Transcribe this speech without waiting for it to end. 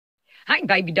Hey,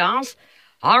 baby dolls.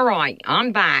 All right,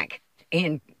 I'm back.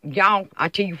 And y'all, I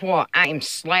tell you what, I am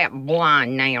slap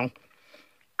blind now.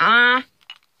 I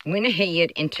went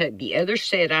ahead and took the other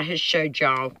set I had showed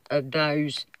y'all of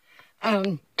those,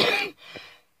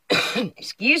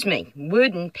 excuse me,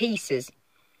 wooden pieces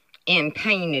and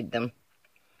painted them.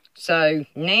 So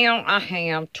now I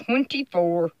have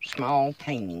 24 small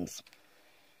paintings.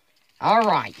 All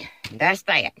right, that's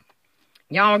that.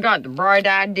 Y'all got the bright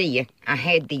idea. I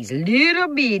had these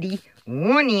little bitty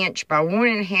 1 inch by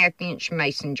 1.5 inch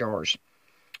mason jars.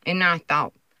 And I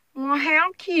thought, well,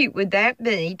 how cute would that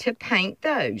be to paint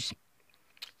those?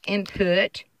 And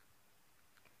put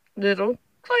little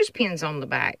clothespins on the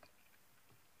back.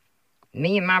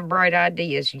 Me and my bright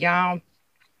ideas, y'all.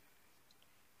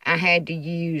 I had to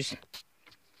use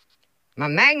my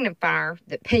magnifier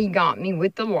that P got me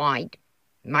with the light,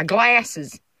 my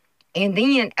glasses, and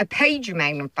then a page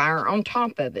magnifier on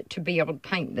top of it to be able to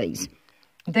paint these.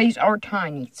 These are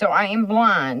tiny, so I am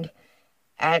blind.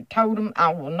 I told them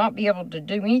I will not be able to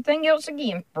do anything else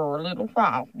again for a little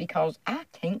while because I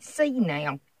can't see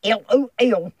now.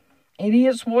 LOL. It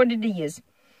is what it is.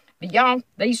 But y'all,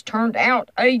 these turned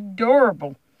out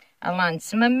adorable. I lined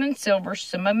some of them in silver,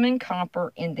 some of them in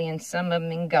copper, and then some of them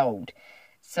in gold.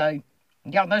 So,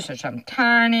 y'all, those are some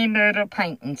tiny little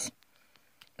paintings.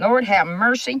 Lord have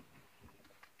mercy.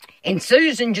 And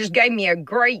Susan just gave me a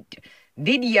great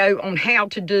video on how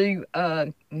to do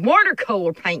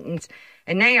watercolor paintings.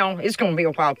 And now, it's going to be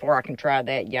a while before I can try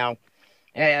that, y'all.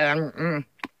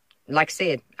 Like I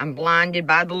said, I'm blinded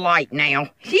by the light now.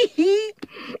 Yeah,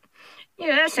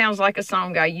 that sounds like a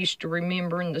song I used to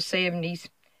remember in the 70s.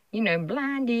 You know,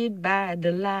 blinded by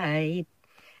the light.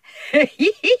 It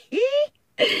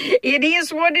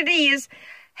is what it is.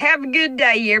 Have a good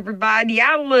day, everybody.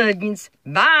 I love yous.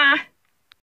 Bye.